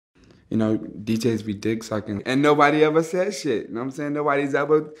You know, DJs be dick sucking, and nobody ever said shit. You know what I'm saying? Nobody's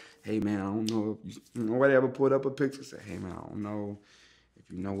ever, hey man, I don't know. Nobody ever pulled up a picture and said, hey man, I don't know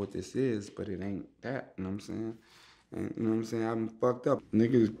if you know what this is, but it ain't that. You know what I'm saying? And you know what I'm saying? I'm fucked up.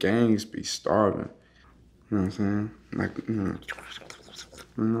 Niggas gangs be starving. You know what I'm saying? Like, you know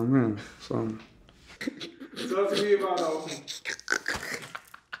what I mean? So. Talk to me about all.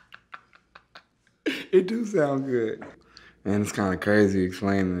 It do sound good. And it's kind of crazy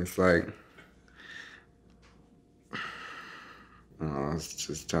explaining. It's like, I was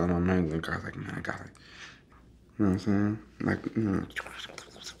just telling my manager, I was like, man, I got it. You know what I'm saying? Like, you know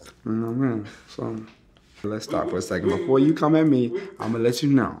what I mean? So, let's stop for a second. Before you come at me, I'm gonna let you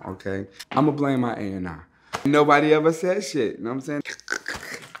know, okay? I'm gonna blame my A&R. Nobody ever said shit, you know what I'm saying?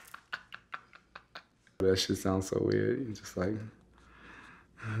 That shit sounds so weird. It's just like,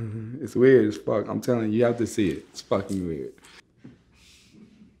 it's weird as fuck. I'm telling you, you have to see it. It's fucking weird.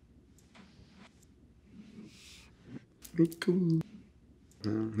 He's cool.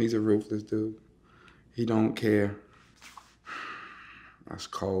 He's a ruthless dude. He don't care. That's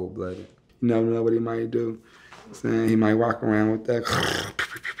cold-blooded. You never know what he might do. Saying he might walk around with that.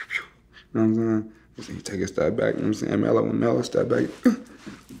 You know what I'm saying? He take a step back. You know what I'm saying? Mellow step back.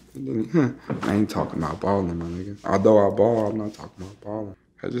 And then, I ain't talking about balling, my nigga. Although I ball, I'm not talking about balling.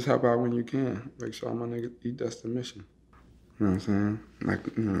 I just help out when you can. Make sure my niggas eat. That's the mission. You know what I'm saying?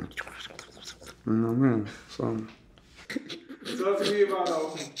 Like, you know what I mean? So. Talk to me about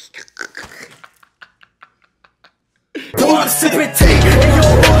all. Don't precipitate in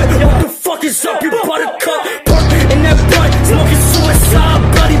your heart. What the fuck is up, you buttercup? Park in that blunt, smoking